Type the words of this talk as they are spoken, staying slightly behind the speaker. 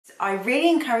I really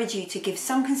encourage you to give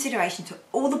some consideration to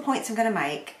all the points I'm going to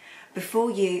make before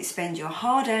you spend your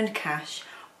hard-earned cash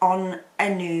on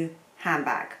a new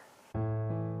handbag.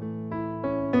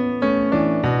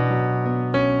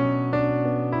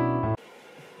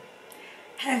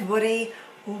 Hello everybody,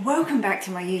 welcome back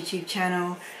to my YouTube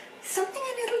channel. Something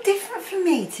a little different for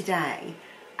me today.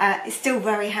 It's still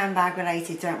very handbag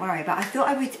related, don't worry, but I thought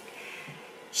I would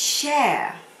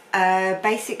share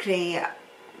basically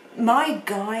my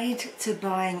guide to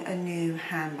buying a new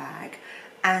handbag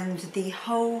and the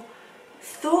whole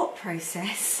thought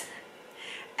process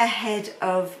ahead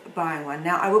of buying one.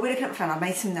 Now I will be looking at my phone. I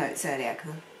made some notes earlier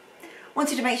because I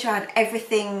wanted to make sure I had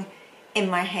everything in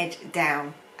my head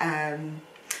down.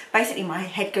 Basically my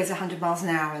head goes 100 miles an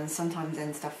hour and sometimes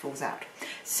then stuff falls out.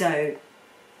 So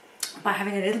by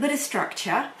having a little bit of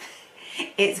structure,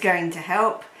 it's going to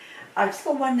help. I've just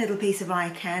got one little piece of eye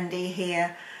candy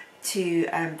here to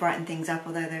brighten things up,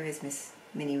 although there is Miss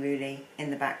Minnie Rooley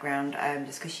in the background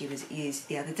just because she was used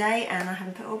the other day and I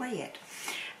haven't put her away yet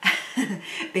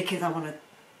because I want to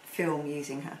film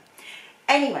using her.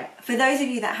 Anyway, for those of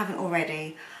you that haven't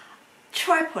already,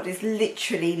 tripod is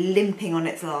literally limping on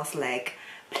its last leg.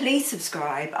 Please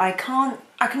subscribe. I can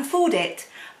afford it,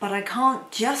 but I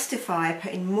can't justify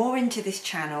putting more into this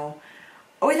channel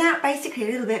without basically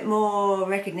a little bit more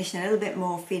recognition, a little bit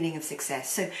more feeling of success.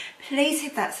 So please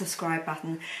hit that subscribe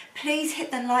button. Please hit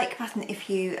the like button if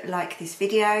you like this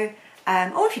video,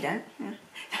 or if you don't. Yeah.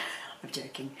 I'm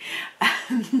joking.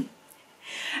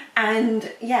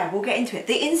 And yeah, we'll get into it.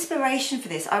 The inspiration for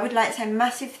this, I would like to say a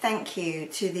massive thank you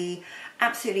to the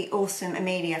absolutely awesome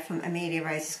Amelia from Amelia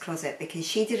Rose's Closet, because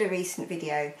she did a recent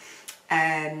video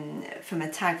from a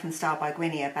tag from Style by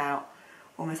Gwynnie about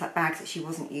almost like bags that she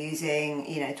wasn't using,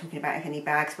 you know, talking about if any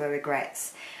bags were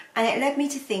regrets. And it led me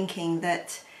to thinking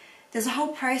that there's a whole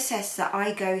process that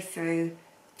I go through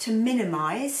to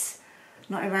minimise,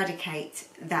 not eradicate,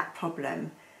 that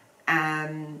problem.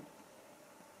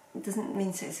 It doesn't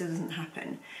mean that it still doesn't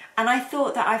happen. And I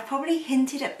thought that I've probably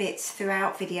hinted at bits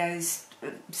throughout videos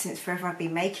since forever I've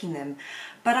been making them,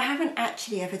 but I haven't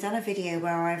actually ever done a video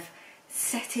where I've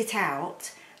set it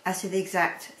out as to the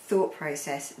exact thought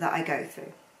process that I go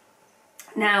through.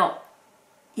 Now,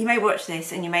 you may watch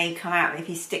this and you may come out, if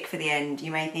you stick for the end, you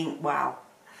may think, wow,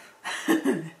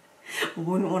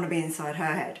 wouldn't want to be inside her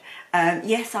head.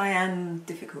 Yes, I am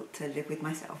difficult to live with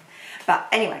myself. But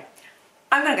anyway,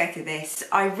 I'm going to go through this.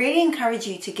 I really encourage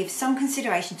you to give some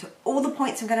consideration to all the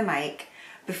points I'm going to make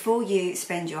before you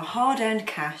spend your hard-earned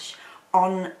cash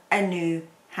on a new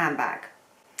handbag.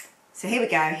 So here we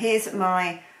go. Here's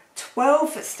my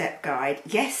 12-step guide.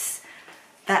 Yes,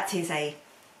 that is a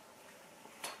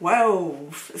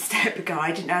 12-step guide.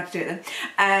 I didn't know how to do it then.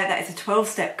 That is a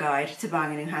 12-step guide to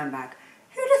buying a new handbag.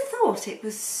 Who'd have thought it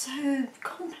was so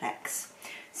complex?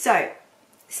 So,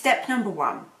 step number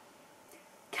 1.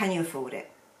 Can you afford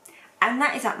it? And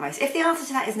that is utmost. If the answer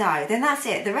to that is no, then that's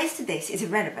it. The rest of this is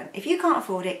irrelevant. If you can't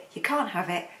afford it, you can't have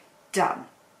it. Done.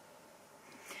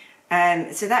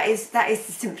 So that is the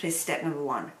simplest step number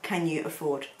 1. Can you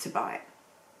afford to buy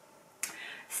it?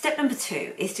 Step number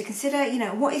 2 is to consider, you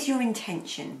know, what is your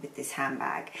intention with this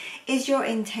handbag? Is your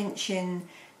intention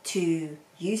to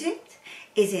use it?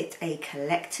 Is it a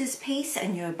collector's piece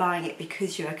and you're buying it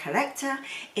because you're a collector?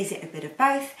 Is it a bit of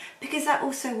both? Because that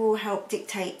also will help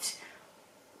dictate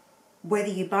whether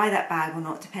you buy that bag or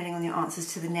not, depending on your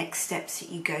answers to the next steps that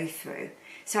you go through.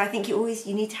 So I think you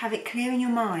need to have it clear in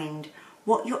your mind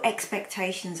what your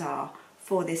expectations are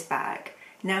for this bag.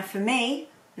 Now for me,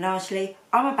 largely,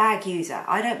 I'm a bag user.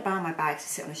 I don't buy my bags to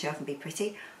sit on a shelf and be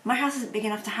pretty. My house isn't big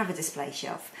enough to have a display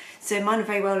shelf. So mine are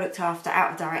very well looked after,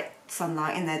 out of direct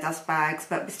sunlight, in their dust bags,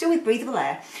 but still with breathable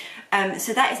air.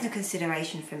 So that isn't a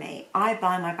consideration for me. I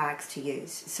buy my bags to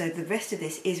use. So the rest of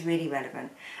this is really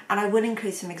relevant. And I will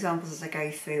include some examples as I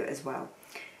go through as well.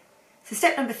 So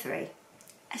step number 3,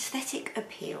 aesthetic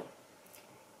appeal.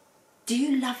 Do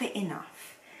you love it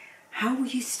enough? How will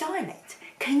you style it?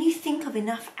 Can you think of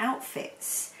enough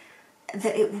outfits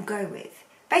that it will go with?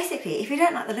 Basically, if you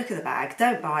don't like the look of the bag,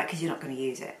 don't buy it because you're not going to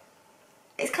use it.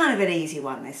 It's kind of an easy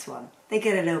one, this one. They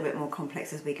get a little bit more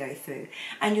complex as we go through.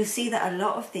 And you'll see that a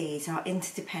lot of these are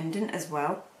interdependent as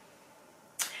well.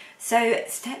 So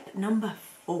step number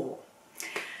 4,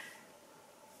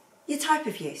 your type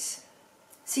of use.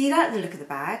 So you like the look of the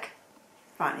bag,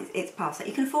 fine, it's past that.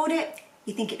 You can afford it,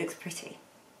 you think it looks pretty.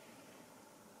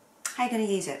 How are you going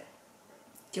to use it?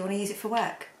 Do you want to use it for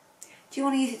work? Do you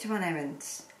want to use it to run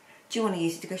errands? Do you want to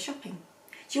use it to go shopping?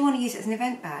 Do you want to use it as an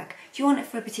event bag? Do you want it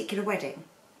for a particular wedding?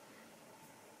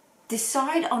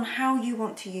 Decide on how you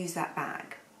want to use that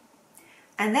bag.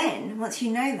 And then, once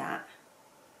you know that,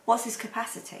 what's its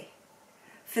capacity?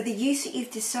 For the use that you've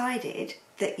decided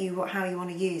that how you want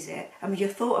to use it, and with your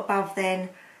thought above then,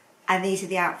 and these are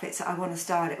the outfits that I want to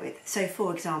style it with. So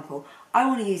for example, I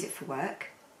want to use it for work.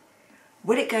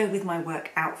 Will it go with my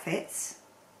work outfits?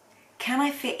 Can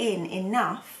I fit in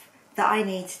enough that I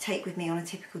need to take with me on a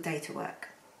typical day to work?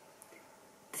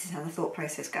 This is how the thought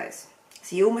process goes.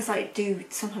 So you almost like do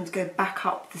sometimes go back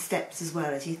up the steps as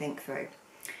well as you think through.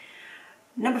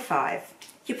 Number 5,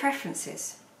 your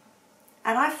preferences.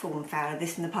 And I've fallen foul of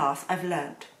this in the past, I've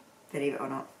learned, believe it or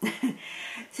not.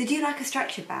 So do you like a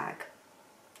structured bag?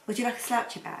 Or do you like a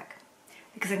slouchy bag?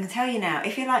 Because I can tell you now,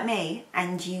 if you're like me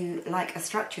and you like a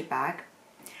structured bag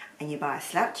and you buy a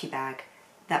slouchy bag,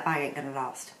 that bag ain't going to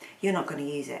last. You're not going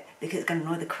to use it because it's going to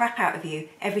annoy the crap out of you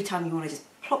every time you want to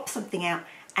just plop something out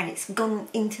and it's gone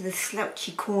into the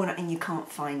slouchy corner and you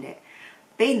can't find it.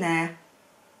 Been there,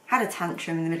 had a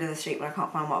tantrum in the middle of the street when I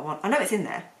can't find what I want. I know it's in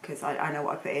there because I know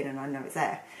what I put in and I know it's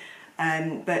there.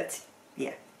 But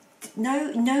yeah,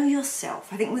 know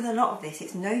yourself. I think with a lot of this,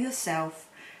 it's know yourself,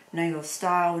 know your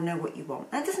style, know what you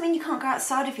want. That doesn't mean you can't go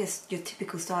outside of your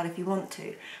typical style if you want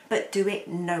to, but do it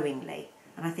knowingly.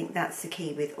 And I think that's the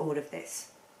key with all of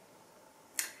this.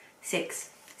 6,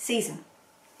 season.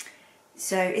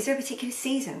 So is there a particular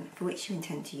season for which you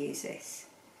intend to use this?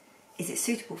 Is it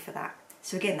suitable for that?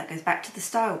 So again, that goes back to the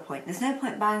style point. There's no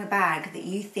point buying a bag that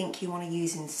you think you want to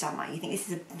use in summer. You think this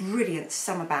is a brilliant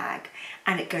summer bag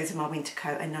and it goes with my winter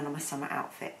coat and none of my summer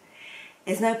outfit.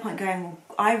 There's no point going, well,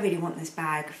 I really want this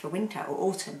bag for winter or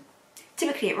autumn.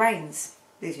 Typically it rains.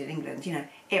 This is in England, you know.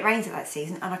 It rains at that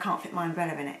season and I can't fit my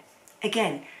umbrella in it.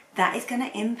 Again, that is going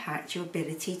to impact your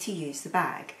ability to use the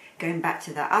bag. Going back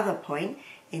to that other point,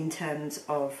 in terms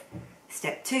of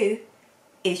step 2,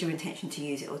 is your intention to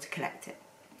use it or to collect it.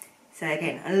 So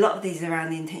again, a lot of these are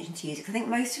around the intention to use it. I think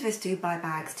most of us do buy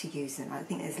bags to use them. I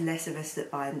think there's less of us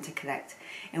that buy them to collect.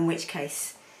 In which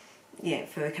case, yeah,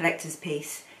 for a collector's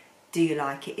piece, do you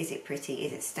like it? Is it pretty?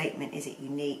 Is it statement? Is it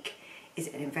unique? Is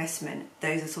it an investment?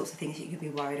 Those are sorts of things that you could be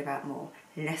worried about more,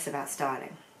 less about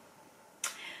styling.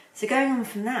 So going on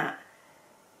from that,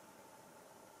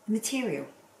 the material.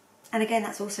 And again,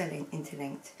 that's also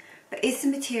interlinked. But is the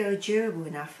material durable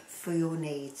enough for your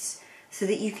needs so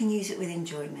that you can use it with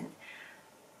enjoyment?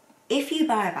 If you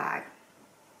buy a bag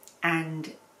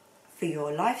and for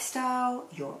your lifestyle,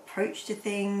 your approach to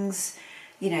things,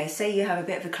 you know, say you have a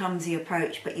bit of a clumsy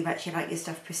approach but you actually like your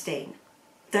stuff pristine,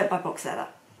 don't buy box leather,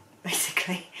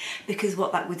 basically. Because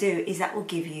what that will do is that will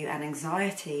give you an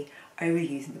anxiety over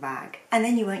using the bag. And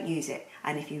then you won't use it.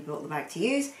 And if you bought the bag to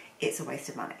use, it's a waste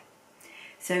of money.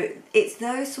 So it's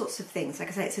those sorts of things. Like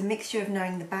I say, it's a mixture of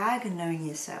knowing the bag and knowing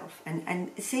yourself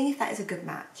and seeing if that is a good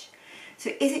match. So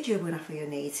is it durable enough for your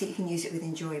needs so you can use it with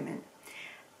enjoyment?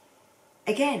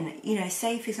 Again, you know,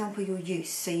 say for example your use.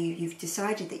 So you've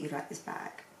decided that you like this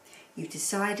bag. You've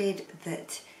decided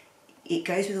that it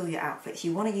goes with all your outfits.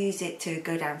 You want to use it to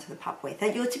go down to the pub with.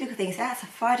 Your typical thing is, that's a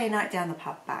Friday night down the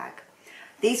pub bag.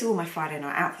 These are all my Friday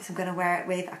night outfits I'm going to wear it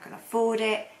with. I can afford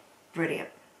it. Brilliant.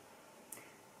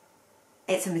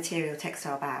 It's a material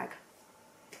textile bag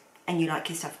and you like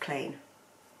your stuff clean.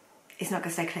 It's not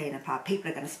going to stay clean in a pub. People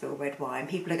are going to spill red wine.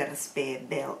 People are going to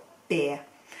spill beer.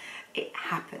 It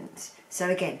happens. So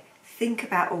again, think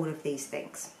about all of these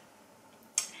things.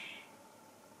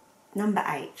 Number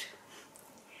 8,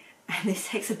 and this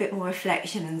takes a bit more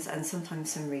reflection and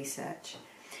sometimes some research.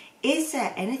 Is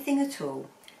there anything at all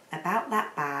about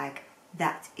that bag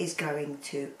that is going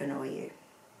to annoy you?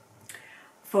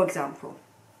 For example,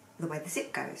 the way the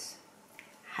zip goes.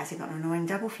 Has it got an annoying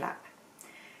double flap?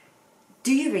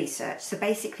 Do your research. So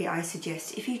basically I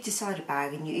suggest if you decide a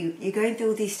bag and you're going through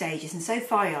all these stages and so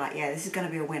far you're like, yeah, this is going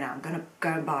to be a winner, I'm going to go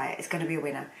and buy it, it's going to be a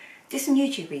winner. Do some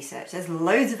YouTube research. There's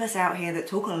loads of us out here that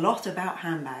talk a lot about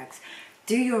handbags.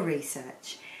 Do your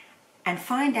research and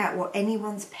find out what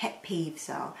anyone's pet peeves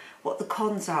are, what the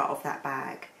cons are of that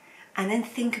bag, and then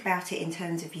think about it in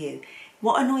terms of you.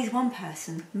 What annoys one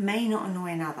person may not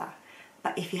annoy another.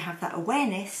 But if you have that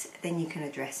awareness, then you can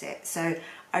address it. So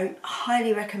I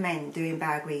highly recommend doing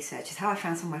bag research. It's how I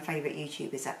found some of my favourite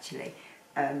YouTubers actually.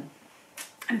 And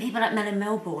people like Mel in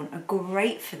Melbourne are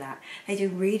great for that. They do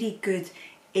really good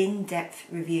in-depth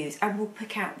reviews and will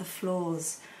pick out the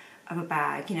flaws of a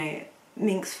bag, you know,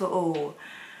 Minks for All.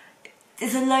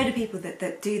 There's a load of people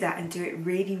that do that and do it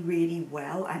really, really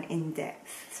well and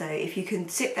in-depth. So if you can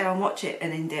sit there and watch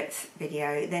an in-depth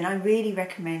video, then I really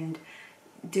recommend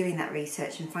doing that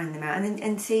research and finding them out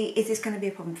and see, is this going to be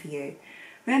a problem for you?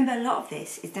 Remember, a lot of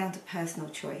this is down to personal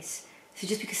choice. So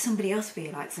just because somebody else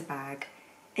really likes a bag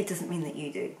it doesn't mean that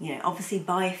you do. You know, obviously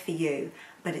buy for you,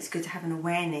 but it's good to have an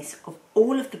awareness of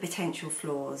all of the potential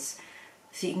flaws,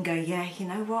 so you can go, yeah, you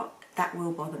know what, that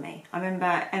will bother me. I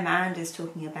remember Emma Anders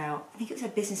talking about, I think it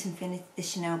was the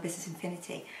Chanel Business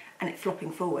Infinity, and it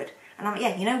flopping forward. And I'm like,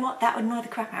 yeah, you know what, that would annoy the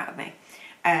crap out of me.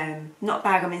 Not a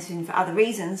bag I'm interested in for other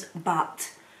reasons,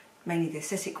 but mainly the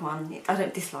aesthetic one. I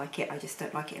don't dislike it, I just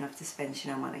don't like it enough to spend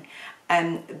Chanel money.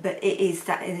 But it is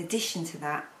that, in addition to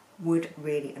that, would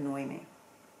really annoy me.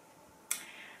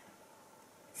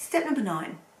 Step number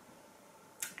 9,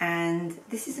 and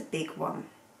this is a big one.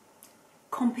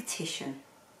 Competition.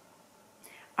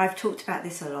 I've talked about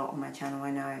this a lot on my channel,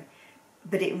 I know,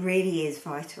 but it really is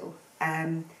vital.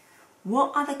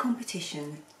 What other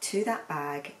competition to that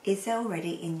bag is there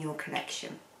already in your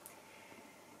collection?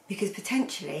 Because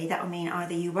potentially that will mean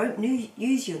either you won't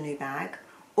use your new bag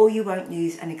or you won't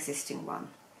use an existing one.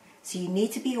 So you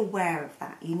need to be aware of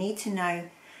that. You need to know,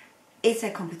 is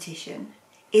there competition?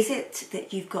 Is it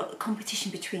that you've got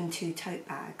competition between 2 tote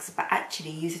bags, but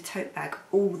actually use a tote bag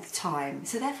all the time,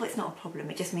 so therefore it's not a problem,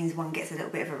 it just means one gets a little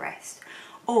bit of a rest?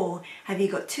 Or have you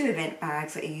got 2 event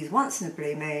bags that you use once in a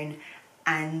blue moon,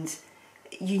 and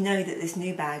you know that this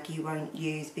new bag you won't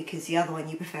use because the other one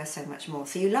you prefer so much more?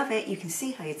 So you love it, you can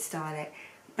see how you'd style it,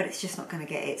 but it's just not going to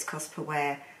get its cost per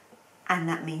wear, and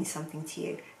that means something to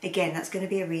you. Again, that's going to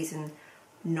be a reason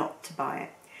not to buy it.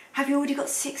 Have you already got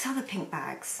 6 other pink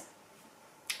bags?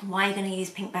 Why are you going to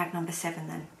use pink bag number 7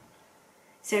 then?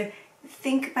 So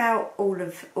think about all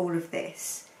of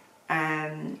this.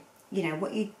 You know,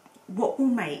 what will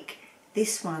make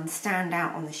this one stand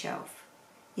out on the shelf?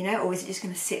 You know, or is it just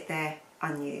going to sit there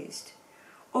unused?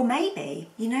 Or maybe,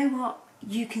 you know what,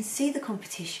 you can see the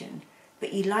competition,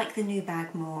 but you like the new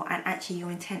bag more, and actually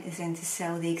your intent is then to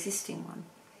sell the existing one.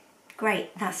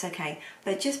 Great, that's okay.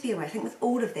 But just be aware, I think with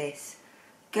all of this,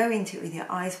 go into it with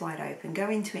your eyes wide open. Go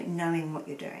into it knowing what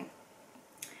you're doing.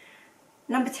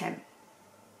 Number 10,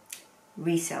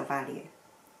 resale value.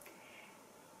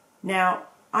 Now,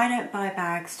 I don't buy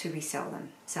bags to resell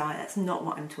them, so that's not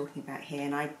what I'm talking about here,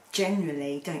 and I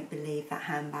generally don't believe that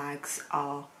handbags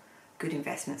are good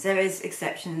investments. There is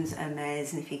exceptions,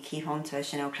 Hermes, and if you keep on to a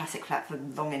Chanel Classic flat for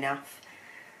long enough,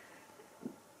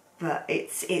 but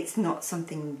it's not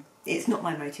something, it's not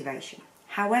my motivation.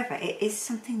 However, it is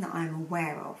something that I'm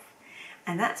aware of,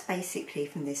 and that's basically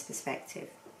from this perspective.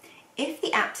 If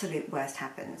the absolute worst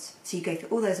happens, so you go through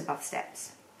all those above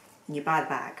steps and you buy the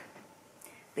bag,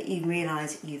 but you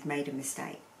realise you've made a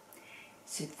mistake.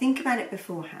 So think about it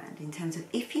beforehand in terms of,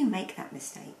 if you make that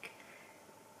mistake,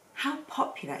 how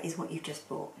popular is what you've just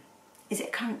bought? Is it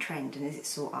a current trend, and is it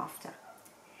sought after?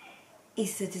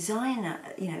 Is the designer,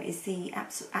 you know, is the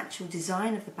actual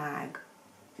design of the bag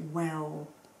well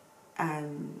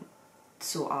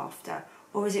sought after,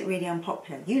 or is it really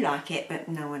unpopular? You like it but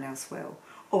no one else will,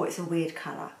 or it's a weird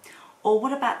colour? Or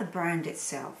what about the brand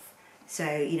itself?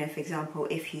 So, you know, for example,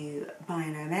 if you buy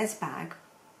an Hermes bag,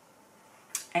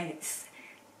 it's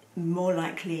more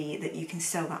likely that you can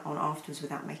sell that on afterwards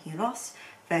without making a loss,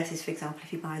 versus, for example,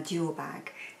 if you buy a Dior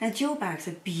bag. Now, Dior bags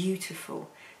are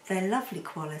beautiful, they're lovely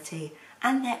quality,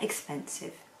 and they're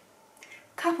expensive.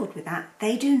 Coupled with that,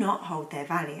 they do not hold their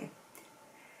value.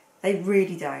 They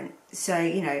really don't. So,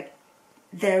 you know,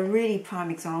 they're a really prime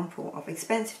example of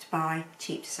expensive to buy,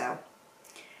 cheap to sell.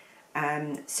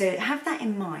 So have that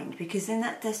in mind, because then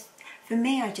that does, for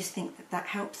me, I just think that that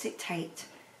helps dictate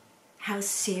how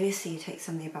seriously you take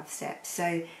some of the above steps.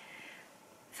 So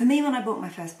for me, when I bought my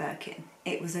first Birkin,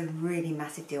 it was a really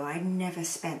massive deal. I'd never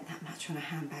spent that much on a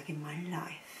handbag in my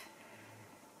life.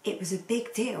 It was a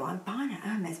big deal. I'm buying an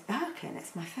Hermes Birkin.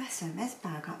 It's my first Hermes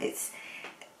bag. It's,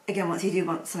 again, once you do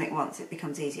want something once, it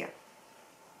becomes easier.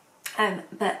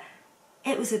 But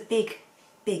it was a big,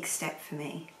 big step for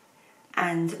me.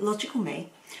 And logical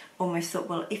me almost thought,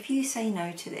 well, if you say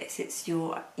no to this,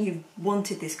 you've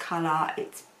wanted this colour,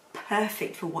 it's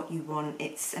perfect for what you want,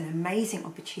 it's an amazing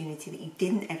opportunity that you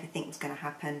didn't ever think was going to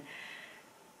happen.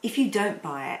 If you don't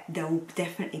buy it, there will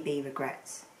definitely be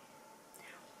regrets.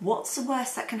 What's the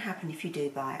worst that can happen if you do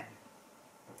buy it?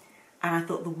 And I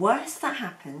thought, the worst that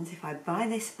happens if I buy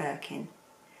this Birkin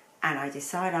and I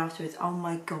decide afterwards, oh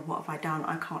my God, what have I done?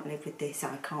 I can't live with this,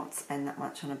 I can't spend that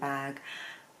much on a bag.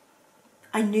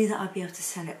 I knew that I'd be able to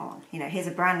sell it on. You know, here's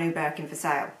a brand new Birkin for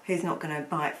sale. Who's not going to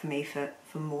buy it for me for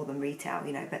more than retail,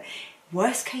 you know? But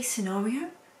worst case scenario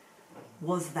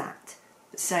was that.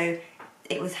 So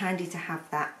it was handy to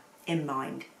have that in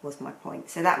mind, was my point.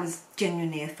 So that was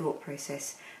genuinely a thought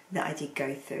process that I did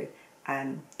go through.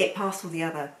 It passed all the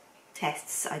other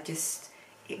tests. It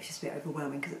was just a bit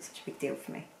overwhelming because it's such a big deal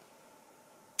for me.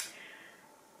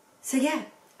 So yeah,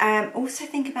 Also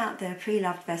think about the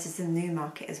pre-loved versus the new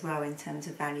market as well in terms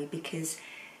of value, because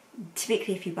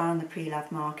typically if you buy on the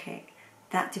pre-loved market,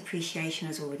 that depreciation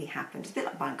has already happened. It's a bit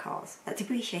like buying cars. That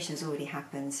depreciation has already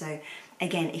happened. So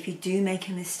again, if you do make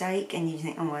a mistake and you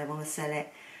think, oh, I want to sell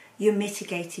it, you're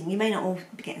mitigating. You may not all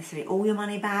be getting necessarily all your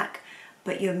money back,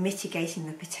 but you're mitigating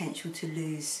the potential to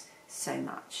lose so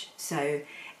much. So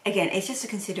again, it's just a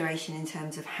consideration in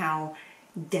terms of how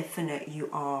definite you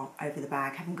are over the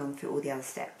bag, having gone through all the other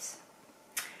steps.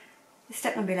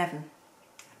 Step number 11,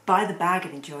 buy the bag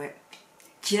and enjoy it.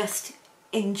 Just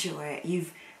enjoy it.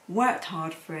 You've worked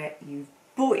hard for it, you've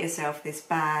bought yourself this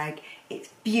bag, it's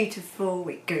beautiful,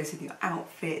 it goes with your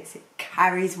outfits, it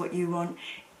carries what you want.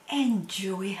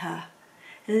 Enjoy her.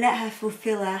 Let her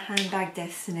fulfill her handbag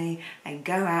destiny and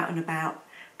go out and about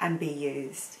and be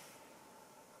used.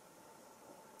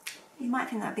 You might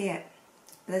think that'd be it,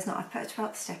 but there's not. I've put a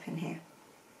 12th step in here.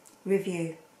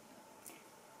 Review.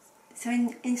 So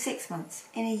in 6 months,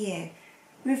 in a year,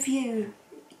 review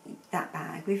that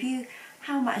bag, review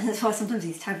how much, and that's why sometimes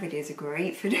these tag videos are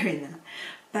great for doing that.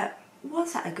 But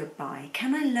was that a good buy?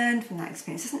 Can I learn from that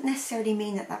experience? It doesn't necessarily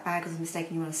mean that that bag was a mistake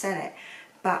and you want to sell it,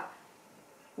 but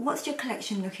what's your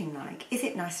collection looking like? Is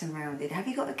it nice and rounded? Have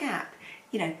you got a gap?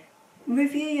 You know,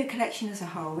 review your collection as a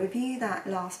whole. Review that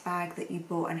last bag that you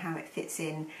bought and how it fits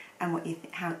in and what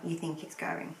how you think it's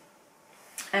going.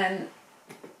 I've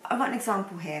got an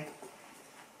example here.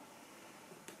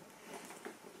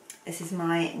 This is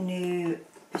my new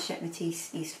Hachette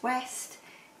Matisse East West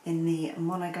in the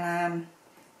Monogram.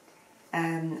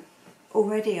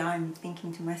 Already I'm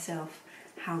thinking to myself,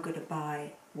 how good a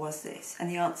buy was this? And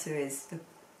the answer is a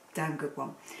damn good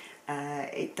one.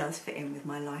 It does fit in with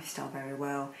my lifestyle very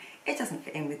well. It doesn't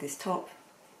fit in with this top.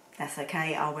 That's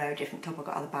okay, I'll wear a different top. I've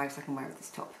got other bags I can wear with this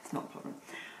top, it's not a problem.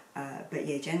 But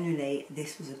yeah, generally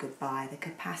this was a good buy. The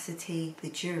capacity, the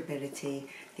durability,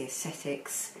 the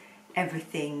aesthetics,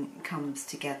 everything comes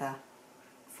together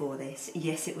for this.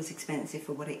 Yes, it was expensive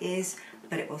for what it is,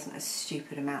 but it wasn't a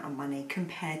stupid amount of money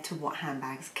compared to what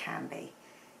handbags can be.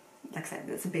 Like I said,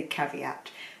 that's a big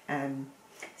caveat.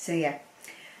 So yeah,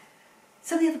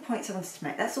 some of the other points I wanted to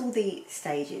make, that's all the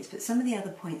stages, but some of the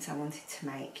other points I wanted to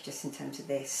make just in terms of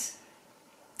this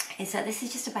is that this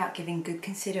is just about giving good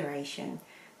consideration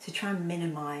to try and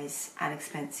minimise an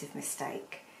expensive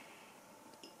mistake.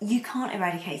 You can't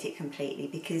eradicate it completely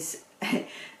because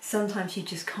sometimes you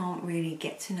just can't really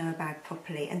get to know a bag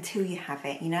properly until you have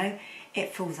it, you know?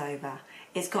 It falls over,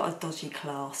 it's got a dodgy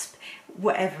clasp,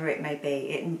 whatever it may be,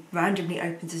 it randomly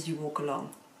opens as you walk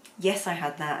along. Yes, I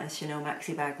had that, a Chanel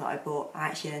maxi bag that I bought. I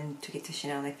actually then took it to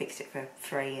Chanel and they fixed it for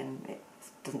free and it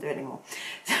doesn't do it anymore.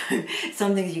 So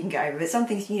some things you can get over, but some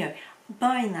things, you know,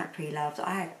 buying that pre-loved,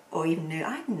 or even new,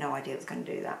 I had no idea it was going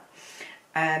to do that.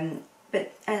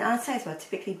 But I'd say as well,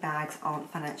 typically bags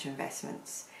aren't financial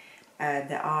investments.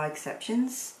 There are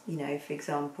exceptions, you know, for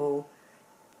example,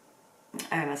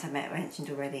 as I mentioned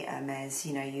already, Hermes,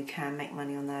 you know, you can make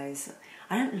money on those.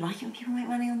 I don't like it when people make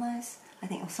money on those. I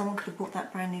think someone could have bought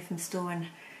that brand new from store and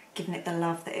given it the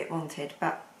love that it wanted.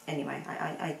 But anyway,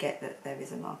 I get that there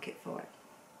is a market for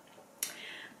it.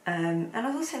 And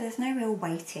I will say there's no real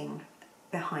weighting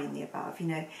behind the above, you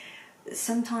know.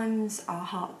 Sometimes our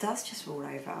heart does just roll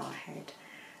over our head.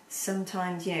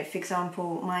 Sometimes, you know, for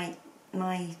example,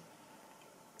 my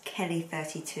Kelly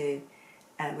 32,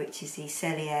 which is the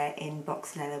Cellier in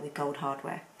box leather with gold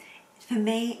hardware. For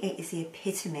me, it is the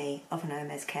epitome of an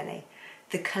Hermes Kelly.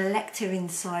 The collector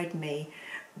inside me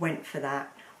went for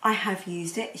that. I have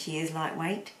used it. She is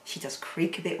lightweight. She does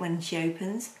creak a bit when she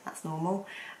opens. That's normal.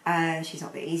 She's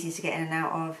not the easiest to get in and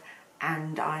out of,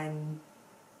 and I'm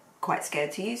quite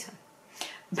scared to use her.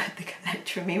 But the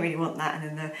collector in me really want that, and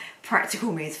then the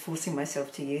practical me is forcing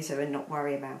myself to use her and not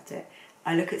worry about it.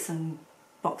 I look at some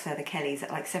box leather Kellys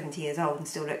at like 70 years old and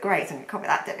still look great, so I can't be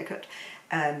that delicate.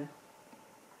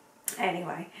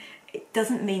 Anyway, it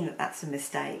doesn't mean that that's a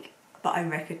mistake, but I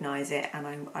recognise it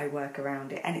and I work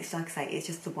around it. And it's like I say, it's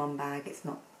just the one bag. It's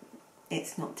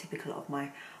not typical of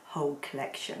my whole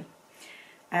collection.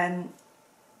 And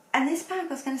this bag, I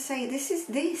was going to say,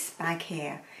 this bag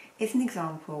here is an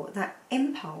example that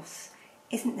impulse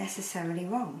isn't necessarily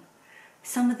wrong.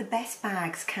 Some of the best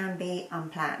bags can be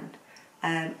unplanned.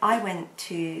 I went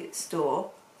to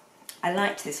store, I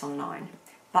liked this online,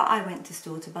 but I went to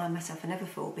store to buy myself a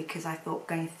Neverfull because I thought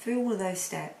going through all of those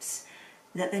steps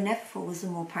that the Neverfull was the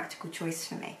more practical choice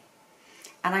for me.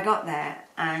 And I got there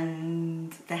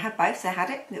and they had both, they had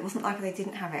it. It wasn't like they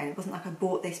didn't have it, and it wasn't like I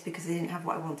bought this because they didn't have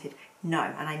what I wanted. No,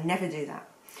 and I never do that.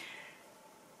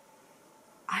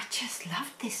 I just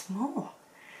loved this more.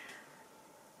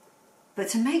 But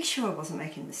to make sure I wasn't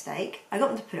making a mistake, I got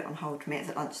them to put it on hold for me. It was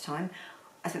at lunchtime.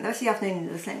 I spent the rest of the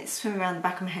afternoon letting it swim around the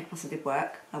back of my head whilst I did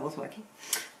work. I was working.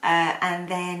 And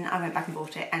then I went back and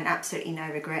bought it, and absolutely no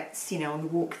regrets. You know, on the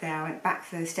walk there, I went back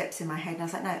through those steps in my head and I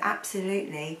was like, no,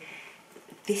 absolutely,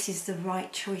 this is the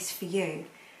right choice for you.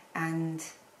 And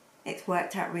it's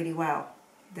worked out really well.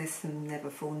 There's some never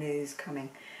full news coming,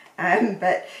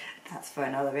 but that's for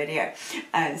another video.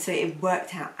 So it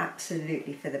worked out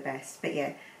absolutely for the best. But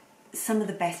yeah, some of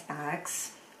the best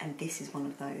bags, and this is one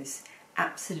of those,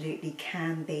 absolutely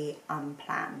can be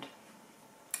unplanned.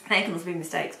 There can also be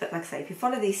mistakes, but like I say, if you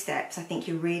follow these steps, I think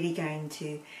you're really going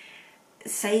to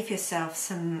save yourself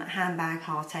some handbag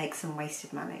heartaches and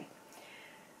wasted money.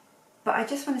 But I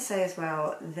just want to say as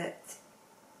well that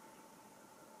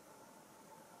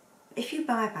if you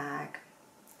buy a bag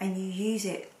and you use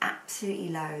it absolutely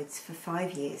loads for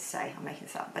 5 years, say, I'm making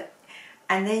this up, but,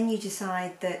 and then you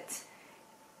decide that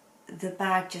the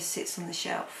bag just sits on the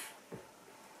shelf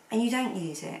and you don't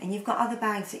use it, and you've got other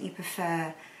bags that you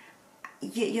prefer,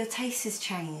 your taste has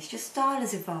changed, your style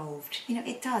has evolved. You know,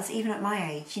 it does, even at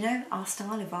my age, you know, our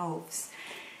style evolves.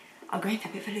 I'm going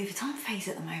through a bit of a Louis Vuitton phase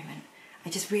at the moment. I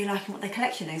just really liking what their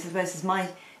collection is. I suppose as my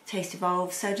taste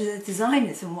evolves, so do the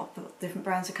designers and what different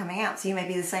brands are coming out. So you may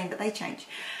be the same, but they change.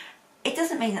 It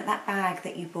doesn't mean that that bag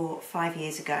that you bought 5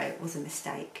 years ago was a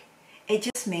mistake. It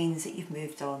just means that you've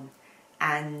moved on,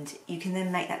 and you can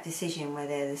then make that decision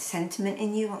whether the sentiment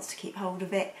in you wants to keep hold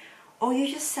of it, or you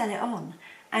just sell it on.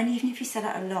 And even if you sell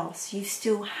at a loss, you've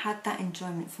still had that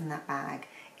enjoyment from that bag.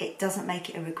 It doesn't make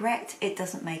it a regret, it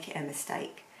doesn't make it a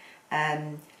mistake.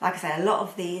 Like I say, a lot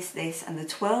of this and the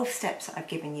 12 steps that I've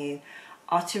given you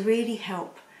are to really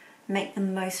help make the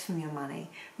most from your money,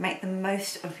 make the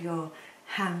most of your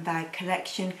handbag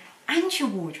collection and your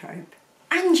wardrobe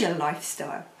and your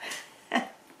lifestyle.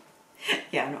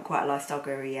 Yeah, I'm not quite a lifestyle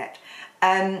guru yet.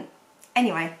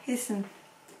 Anyway, here's some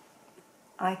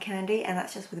eye candy, and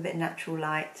that's just with a bit of natural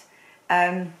light.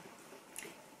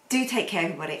 Do take care,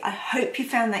 everybody. I hope you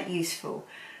found that useful.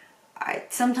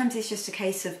 Sometimes it's just a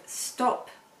case of stop,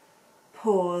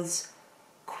 pause,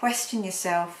 question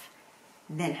yourself,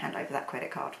 then hand over that credit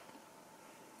card.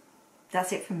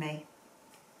 That's it from me.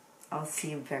 I'll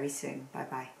see you very soon. Bye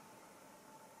bye.